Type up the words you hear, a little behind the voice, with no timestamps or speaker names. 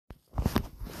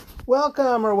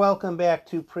Welcome back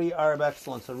to Pre-Arb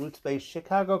Excellence, a roots-based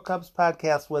Chicago Cubs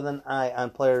podcast with an eye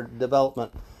on player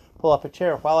development. Pull up a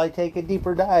chair while I take a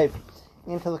deeper dive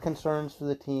into the concerns for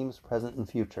the team's present and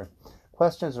future.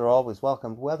 Questions are always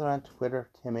welcomed, whether on Twitter,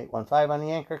 Tim815 on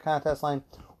the Anchor contest line,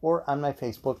 or on my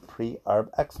Facebook Pre-Arb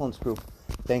Excellence group.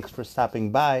 Thanks for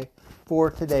stopping by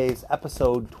for today's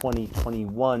episode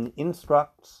 2021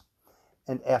 Instructs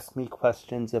and Ask Me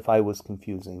Questions If I Was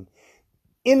Confusing.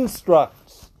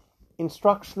 Instructs.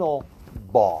 Instructional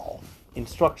ball,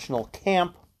 instructional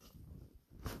camp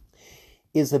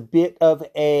is a bit of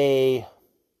each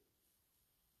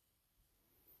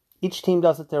team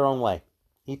does it their own way.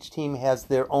 Each team has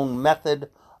their own method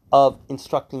of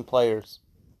instructing players.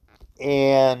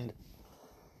 And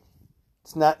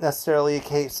it's not necessarily a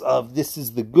case of this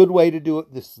is the good way to do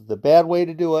it, this is the bad way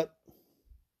to do it.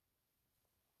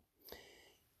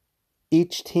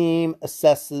 Each team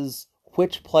assesses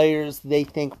which players they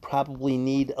think probably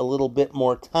need a little bit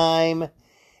more time,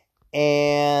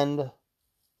 and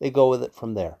they go with it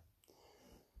from there.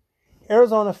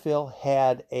 Arizona Phil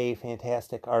had a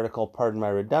fantastic article, pardon my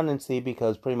redundancy,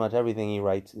 because pretty much everything he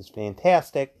writes is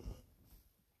fantastic.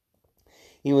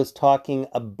 He was talking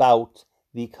about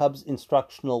the Cubs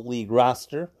Instructional League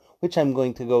roster, which I'm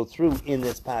going to go through in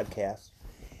this podcast,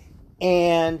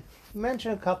 and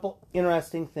mention a couple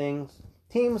interesting things.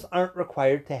 Teams aren't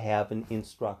required to have an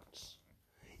instructs.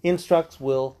 Instructs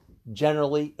will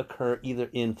generally occur either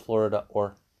in Florida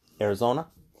or Arizona.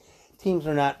 Teams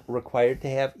are not required to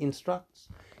have instructs.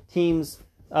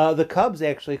 The Cubs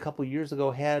actually a couple years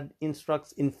ago had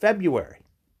instructs in February.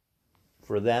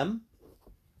 For them,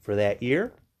 for that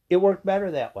year, it worked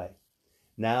better that way.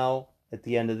 Now, at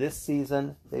the end of this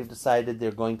season, they've decided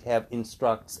they're going to have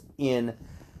instructs in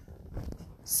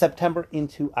September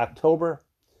into October.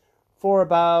 For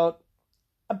about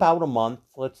a month.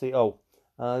 Let's see.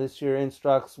 This year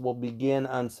Instructs will begin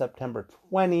on September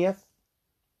 20th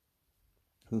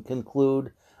and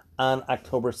conclude on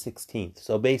October 16th.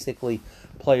 So basically,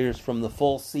 players from the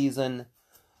full season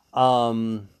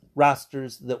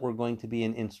rosters that were going to be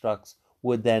in Instructs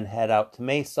would then head out to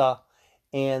Mesa.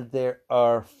 And there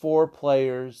are 4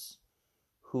 players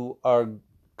who are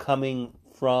coming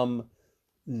from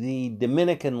the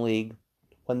Dominican League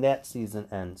when that season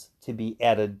ends, to be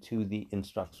added to the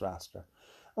Instructs roster.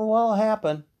 And what'll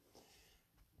happen?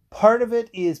 Part of it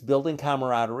is building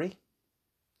camaraderie.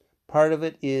 Part of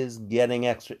it is getting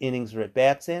extra innings or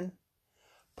at-bats in.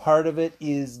 Part of it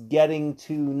is getting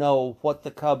to know what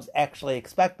the Cubs actually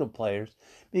expect of players,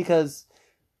 because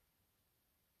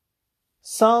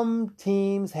some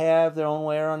teams have their own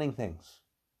way of running things.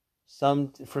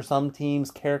 For some teams,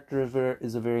 character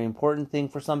is a very important thing.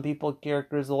 For some people,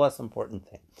 character is a less important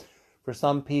thing. For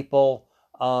some people,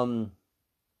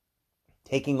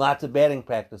 taking lots of batting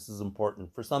practice is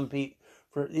important. For some people,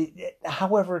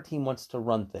 however a team wants to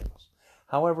run things.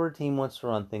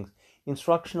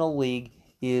 Instructional league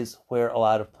is where a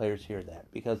lot of players hear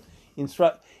that, because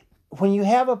when you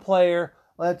have a player,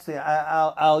 let's say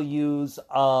I'll use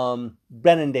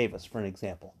Brennen Davis for an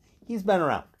example. He's been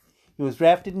around. He was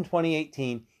drafted in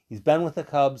 2018. He's been with the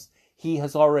Cubs. He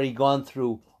has already gone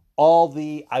through all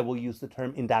the, I will use the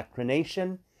term,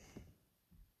 indoctrination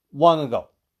long ago.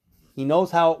 He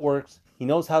knows how it works. He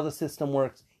knows how the system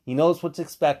works. He knows what's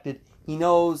expected. He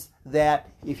knows that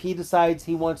if he decides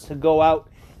he wants to go out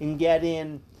and get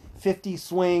in 50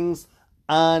 swings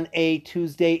on a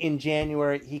Tuesday in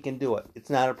January, he can do it. It's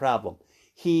not a problem.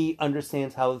 He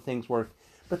understands how the things work.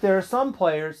 But there are some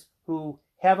players who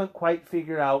haven't quite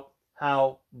figured out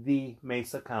how the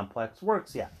Mesa complex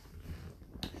works yet.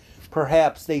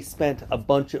 Perhaps they spent a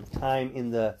bunch of time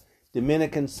in the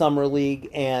Dominican Summer League,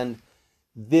 and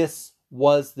this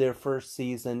was their first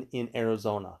season in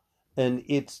Arizona. And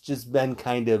it's just been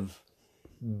kind of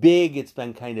big. It's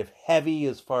been kind of heavy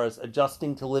as far as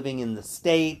adjusting to living in the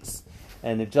States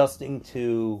and adjusting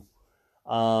to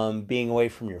being away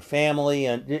from your family,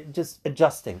 and just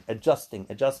adjusting.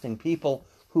 People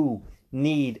who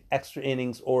need extra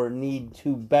innings or need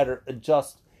to better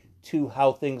adjust to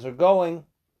how things are going,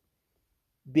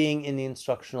 being in the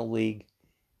instructional league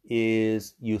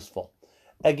is useful.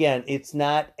 Again, it's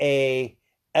not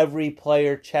every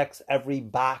player checks every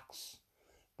box,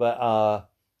 but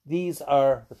these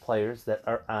are the players that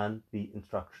are on the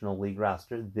instructional league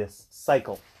roster this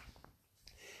cycle.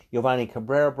 Giovanni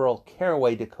Cabrera, Burl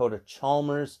Carraway, Dakota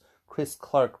Chalmers, Chris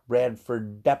Clark,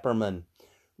 Bradford Depperman,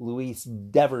 Luis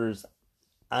Devers,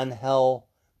 Angel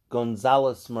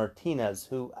Gonzalez Martinez,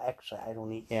 who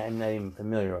actually I'm not even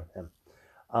familiar with him.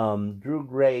 Drew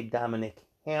Gray, Dominic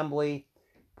Hambley,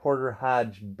 Porter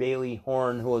Hodge, Bailey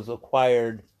Horn, who was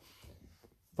acquired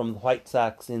from the White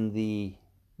Sox in the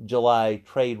July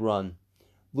trade run.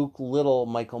 Luke Little,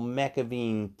 Michael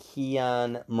McAveen,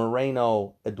 Kian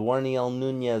Moreno, Eduardo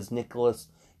Nunez, Nicholas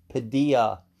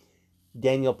Padilla,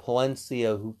 Daniel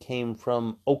Palencia, who came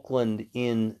from Oakland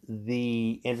in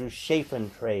the Andrew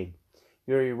Chafin trade,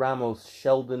 Yuri Ramos,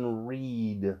 Sheldon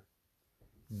Reed,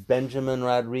 Benjamin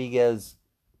Rodriguez,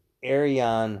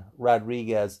 Arian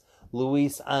Rodriguez,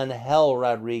 Luis Angel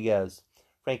Rodriguez,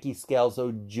 Frankie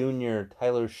Scalzo Jr.,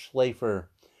 Tyler Schlafer,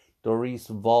 Doris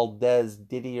Valdez,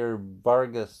 Didier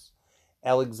Vargas,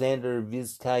 Alexander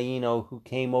Vizcaíno, who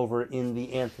came over in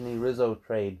the Anthony Rizzo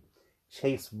trade,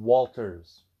 Chase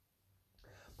Walters,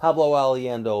 Pablo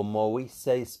Aliendo,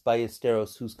 Moises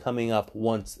Ballesteros, who's coming up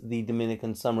once the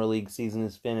Dominican Summer League season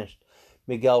is finished,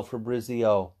 Miguel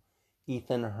Fabrizio,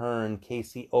 Ethan Hearn,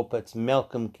 Casey Opitz,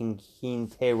 Malcolm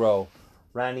Quintero,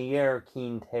 Ranier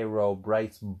Quintero,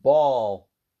 Bryce Ball.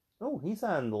 Oh, he's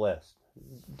on the list.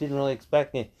 Didn't really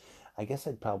expect it. I guess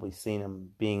I'd probably seen him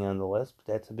being on the list, but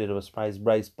that's a bit of a surprise.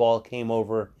 Bryce Ball came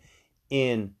over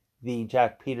in the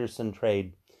Jack Peterson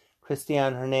trade.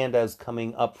 Christian Hernandez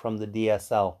coming up from the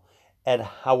DSL. Ed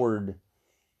Howard,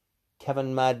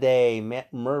 Kevin Made,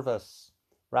 Matt Mervis,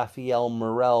 Rafael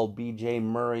Morel, BJ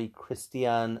Murray,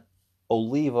 Christian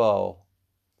Olivo,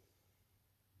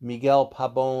 Miguel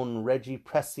Pabon, Reggie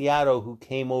Preciado, who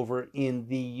came over in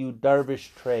the Yu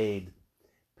Darvish trade.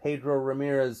 Pedro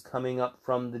Ramirez coming up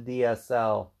from the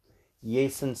DSL.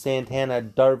 Jason Santana,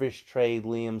 Darvish trade,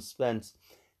 Liam Spence.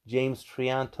 James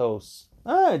Triantos.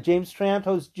 James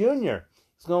Triantos Jr.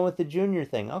 He's going with the junior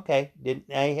thing. Okay,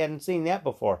 I hadn't seen that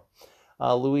before.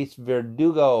 Luis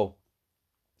Verdugo.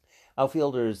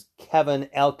 Outfielders, Kevin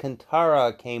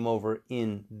Alcantara came over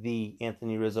in the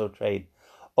Anthony Rizzo trade.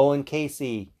 Owen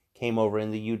Casey came over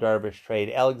in the Yu Darvish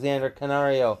trade. Alexander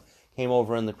Canario came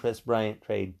over in the Chris Bryant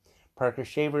trade. Parker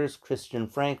Shavers, Christian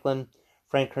Franklin,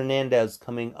 Frank Hernandez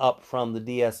coming up from the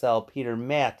DSL. Peter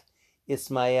Matt,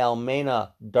 Ismael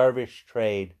Mena, Darvish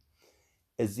trade.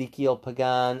 Ezekiel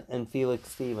Pagan, and Felix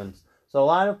Stevens. So a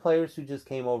lot of players who just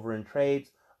came over in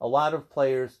trades. A lot of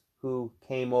players who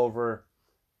came over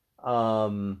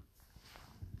who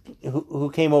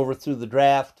came over through the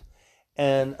draft,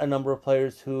 and a number of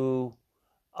players who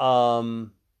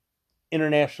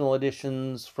international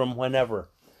editions from whenever.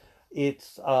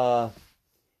 It's a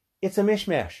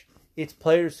mishmash. It's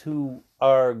players who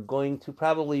are going to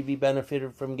probably be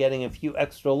benefited from getting a few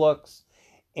extra looks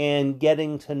and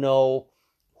getting to know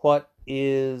what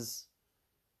is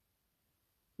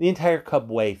the entire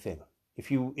Cub way thing. If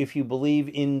you believe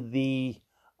in the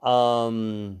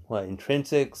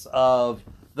intrinsics of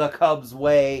the Cubs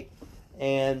way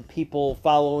and people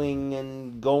following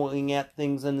and going at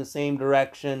things in the same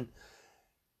direction,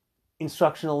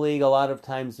 Instructional League, a lot of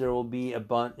times there will be a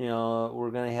bunch, we're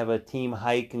going to have a team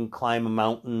hike and climb a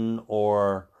mountain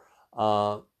or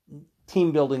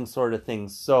team building sort of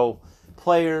things. So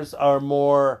players are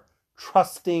more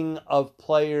trusting of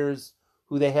players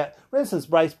who they have. For instance,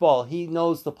 Bryce Ball, he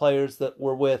knows the players that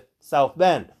were with South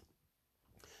Bend.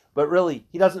 But really,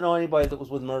 he doesn't know anybody that was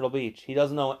with Myrtle Beach. He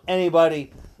doesn't know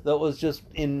anybody that was just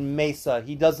in Mesa.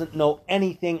 He doesn't know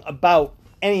anything about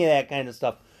any of that kind of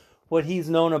stuff. What he's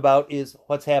known about is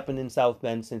what's happened in South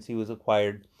Bend since he was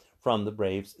acquired from the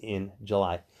Braves in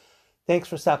July. Thanks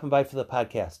for stopping by for the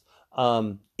podcast.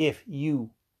 If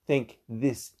you think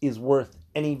this is worth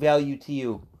any value to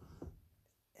you,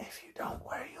 if you don't,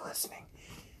 why are you listening?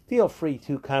 Feel free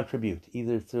to contribute,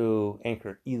 either through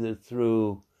Anchor, either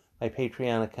through my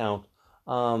Patreon account.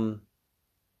 I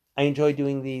enjoy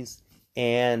doing these,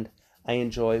 and I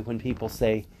enjoy when people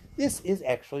say, this is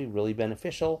actually really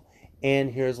beneficial,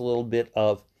 and here's a little bit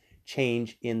of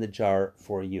change in the jar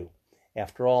for you.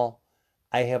 After all,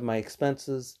 I have my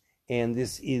expenses, and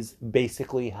this is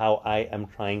basically how I am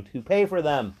trying to pay for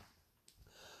them.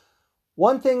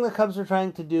 One thing the Cubs are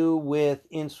trying to do with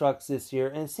Instructs this year,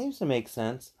 and it seems to make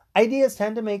sense, ideas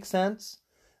tend to make sense.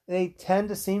 They tend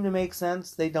to seem to make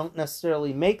sense. They don't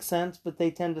necessarily make sense, but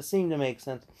they tend to seem to make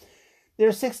sense. There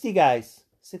are 60 guys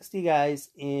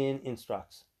in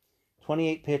Instructs.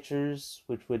 28 pitchers,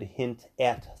 which would hint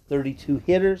at 32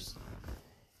 hitters.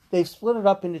 They've split it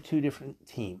up into two different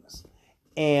teams.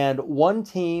 And one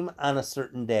team on a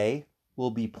certain day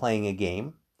will be playing a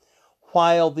game,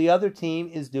 while the other team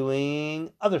is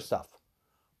doing other stuff,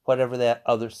 whatever that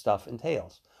other stuff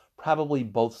entails. Probably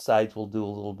both sides will do a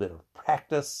little bit of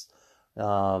practice,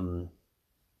 batting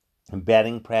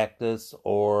practice,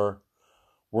 or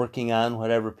working on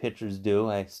whatever pitchers do.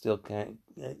 I still can't.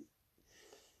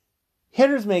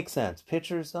 Hitters make sense.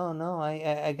 Pitchers, oh no,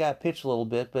 I got to pitch a little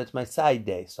bit, but it's my side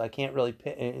day, so I can't really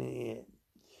pitch.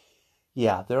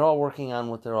 Yeah, they're all working on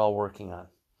what they're all working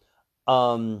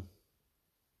on.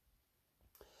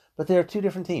 But there are two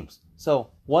different teams.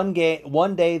 So one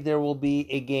day there will be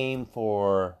a game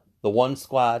for the one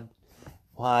squad,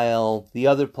 while the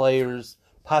other players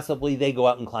possibly they go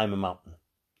out and climb a mountain.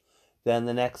 Then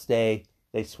the next day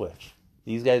they switch.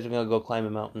 These guys are going to go climb a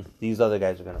mountain. These other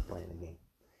guys are going to play in a game.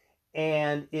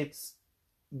 And it's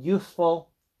useful.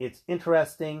 It's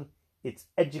interesting. It's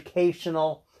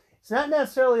educational. It's not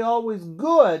necessarily always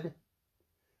good,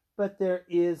 but there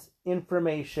is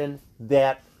information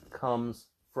that comes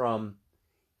from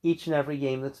each and every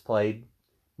game that's played,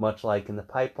 much like in the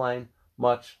pipeline,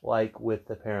 much like with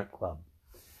the parent club.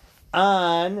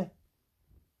 On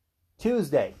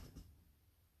Tuesday,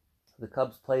 the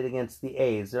Cubs played against the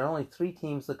A's. There are only 3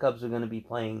 teams the Cubs are going to be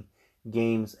playing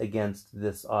games against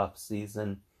this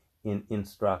offseason in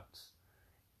Instruct.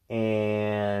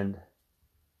 And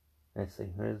let's see,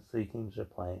 here's the 3 teams they're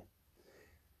playing.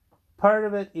 Part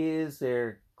of it is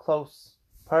they're close.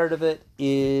 Part of it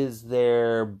is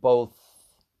they're both,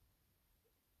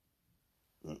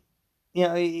 you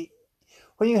know,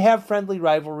 when you have friendly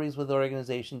rivalries with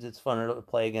organizations, it's funner to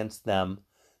play against them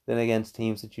than against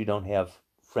teams that you don't have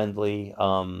friendly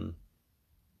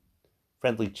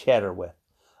chatter with.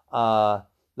 The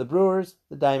Brewers,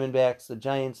 the Diamondbacks, the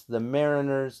Giants, the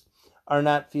Mariners are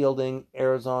not fielding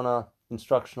Arizona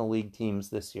Instructional League teams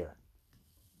this year.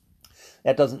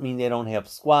 That doesn't mean they don't have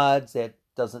squads. That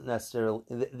doesn't necessarily,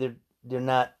 they're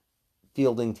not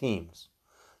fielding teams.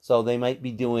 So they might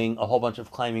be doing a whole bunch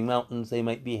of climbing mountains. They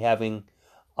might be having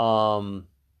batting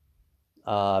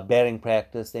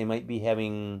practice. They might be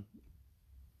having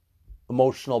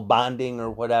emotional bonding or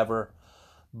whatever,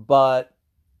 but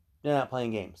they're not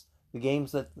playing games. The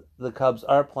games that the Cubs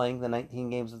are playing, the 19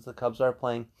 games that the Cubs are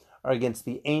playing, are against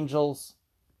the Angels,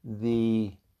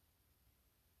 the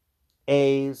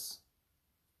A's,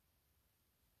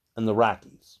 and the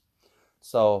Rockies.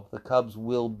 So the Cubs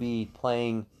will be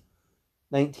playing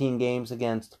 19 games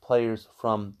against players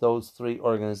from those 3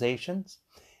 organizations.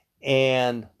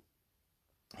 And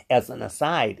as an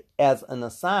aside,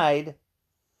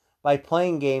 by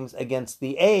playing games against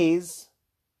the A's,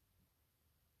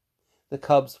 the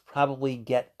Cubs probably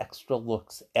get extra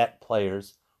looks at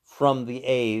players from the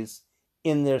A's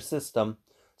in their system.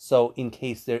 So in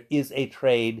case there is a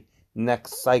trade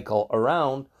next cycle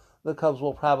around, the Cubs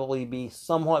will probably be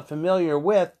somewhat familiar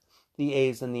with the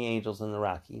A's and the Angels and the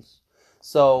Rockies.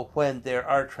 So when there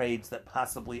are trades that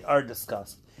possibly are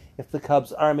discussed, if the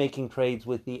Cubs are making trades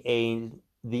with the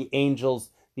Angels,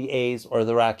 the A's, or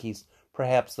the Rockies,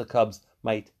 perhaps the Cubs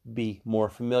might be more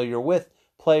familiar with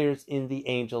players in the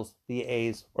Angels, the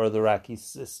A's, or the Rockies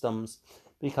systems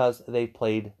because they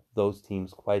played those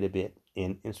teams quite a bit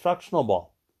in instructional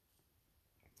ball.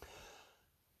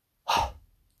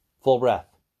 Full breath.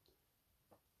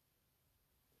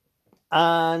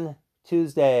 On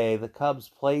Tuesday, the Cubs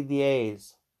played the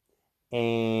A's,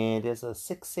 and it's a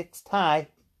 6-6 tie.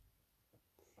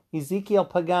 Ezequiel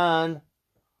Pagan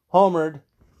homered.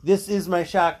 This is my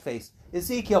shock face.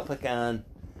 Ezequiel Pagan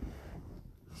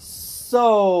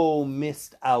so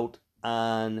missed out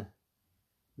on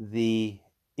the...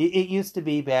 It used to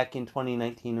be back in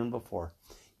 2019 and before.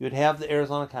 You would have the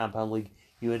Arizona Compound League.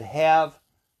 You would have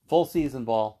full season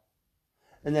ball.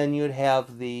 And then you would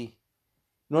have the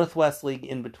Northwest League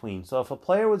in between. So if a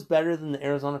player was better than the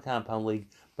Arizona Compound League,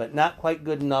 but not quite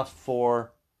good enough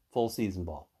for full season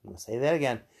ball. I'm going to say that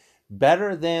again.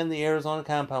 Better than the Arizona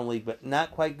Compound League, but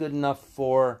not quite good enough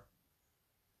for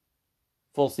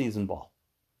full season ball.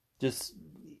 Just,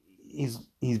 he's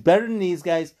better than these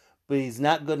guys, but he's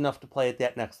not good enough to play at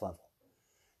that next level.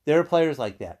 There are players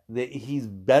like that. He's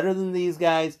better than these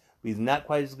guys, but he's not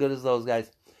quite as good as those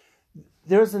guys.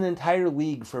 There's an entire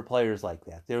league for players like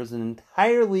that. There's an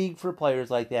entire league for players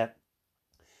like that.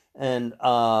 And,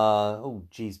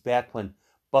 back when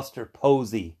Buster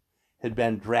Posey had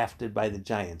been drafted by the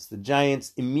Giants. The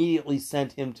Giants immediately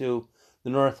sent him to the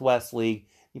Northwest League.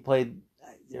 He played,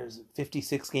 there's a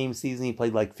 56-game season. He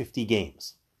played like 50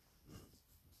 games.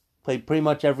 Played pretty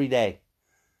much every day.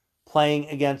 Playing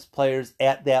against players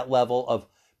at that level of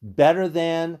better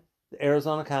than the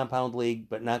Arizona Compound League,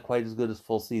 but not quite as good as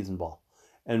full season ball.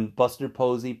 And Buster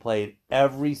Posey played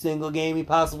every single game he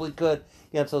possibly could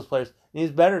against those players. And he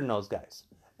was better than those guys.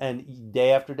 And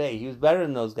day after day, he was better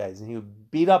than those guys. And he would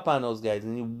beat up on those guys.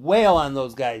 And he would wail on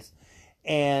those guys.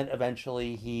 And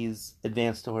eventually he's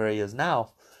advanced to where he is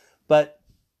now. But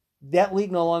that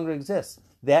league no longer exists.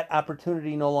 That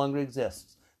opportunity no longer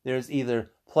exists. There's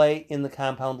either play in the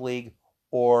Compound League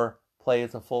or play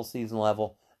at the full season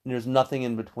level. And there's nothing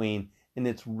in between. And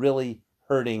it's really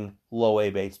hurting low A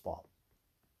baseball.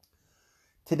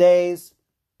 Today's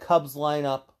Cubs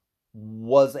lineup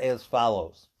was as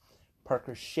follows.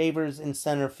 Parker Shavers in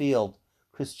center field.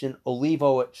 Christian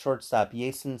Olivo at shortstop.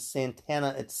 Jason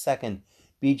Santana at second.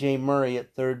 B.J. Murray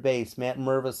at third base. Matt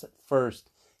Mervis at first.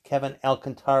 Kevin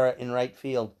Alcantara in right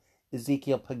field.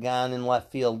 Ezekiel Pagan in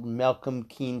left field. Malcolm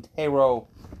Quintero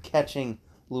catching.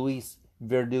 Luis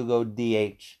Verdugo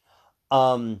DH.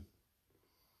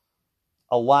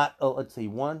 Let's see,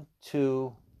 1,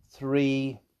 2,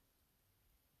 3.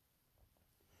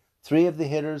 3 of the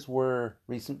hitters were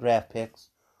recent draft picks.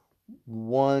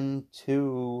 1,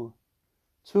 2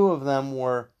 of them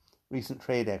were recent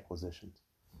trade acquisitions.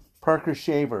 Parker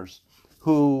Shavers,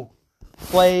 who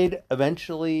played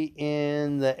eventually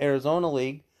in the Arizona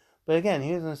League, but again,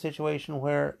 he was in a situation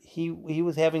where he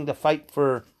was having to fight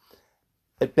for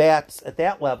at-bats at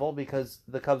that level because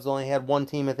the Cubs only had one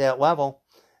team at that level,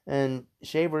 and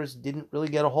Shavers didn't really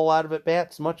get a whole lot of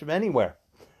at-bats much of anywhere.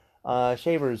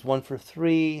 Shavers 1 for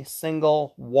 3,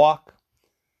 single, walk,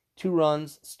 2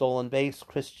 runs, stolen base.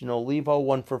 Christian Olivo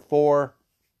 1 for 4.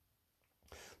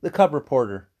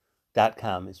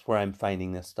 TheCubReporter.com is where I'm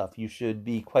finding this stuff. You should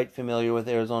be quite familiar with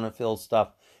Arizona Phil's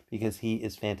stuff because he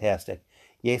is fantastic.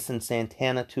 Jason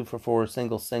Santana 2 for 4,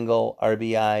 single,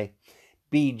 RBI.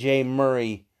 B.J.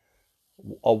 Murray,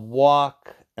 a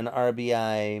walk, an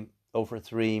RBI, 0 for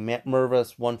 3. Matt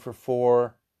Mervis 1 for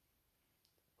 4,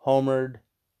 homered.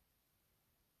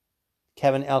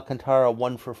 Kevin Alcantara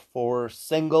 1 for 4,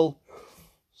 single,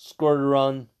 scored a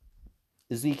run.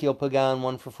 Ezekiel Pagan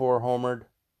 1 for 4, homered,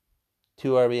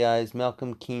 2 RBIs.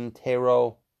 Malcolm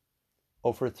Quintero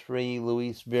 0 for 3.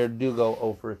 Luis Verdugo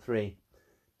 0 for 3.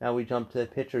 Now we jump to the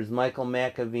pitchers. Michael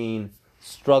McAveen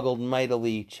struggled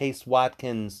mightily. Chase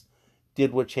Watkins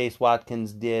did what Chase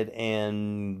Watkins did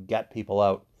and got people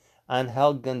out.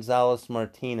 Angel Gonzalez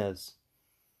Martinez,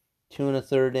 2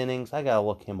 1/3 innings. I gotta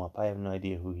look him up. I have no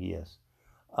idea who he is.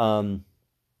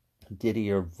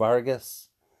 Didier Vargas,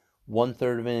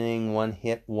 1/3 of an inning, 1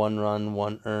 hit, 1 run,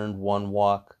 1 earned, 1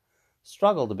 walk.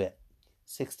 Struggled a bit.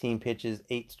 16 pitches,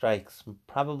 8 strikes.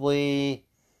 Probably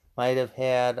might have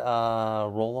had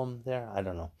Rollum there. I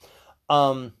don't know.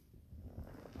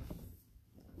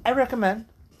 I recommend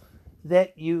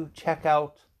that you check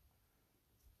out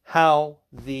how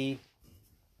the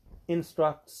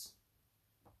Instructs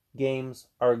games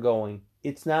are going.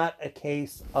 It's not a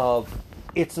case of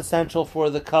it's essential for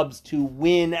the Cubs to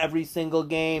win every single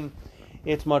game.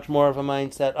 It's much more of a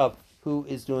mindset of who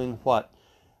is doing what.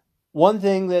 One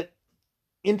thing that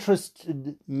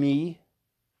interested me,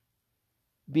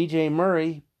 B.J.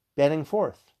 Murray batting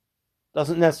fourth.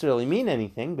 Doesn't necessarily mean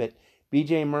anything, but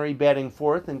B.J. Murray batting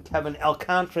fourth and Kevin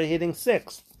Alcantara hitting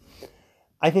sixth.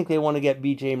 I think they want to get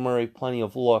B.J. Murray plenty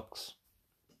of looks.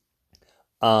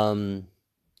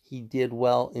 He did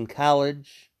well in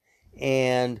college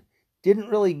and didn't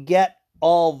really get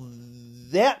all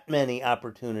that many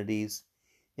opportunities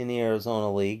in the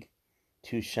Arizona League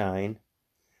to shine.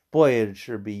 Boy, it'd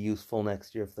sure be useful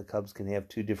next year if the Cubs can have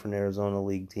 2 different Arizona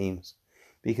League teams,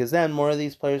 because then more of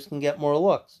these players can get more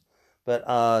looks. But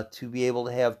to be able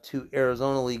to have 2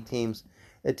 Arizona League teams,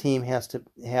 a team has to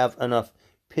have enough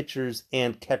pitchers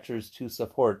and catchers to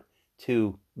support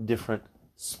 2 different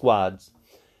squads.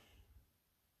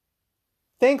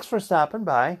 Thanks for stopping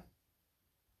by.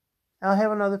 I'll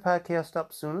have another podcast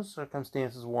up soon as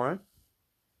circumstances warrant.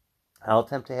 I'll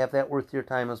attempt to have that worth your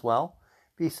time as well.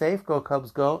 Be safe, go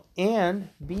Cubs go, and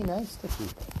be nice to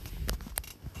people.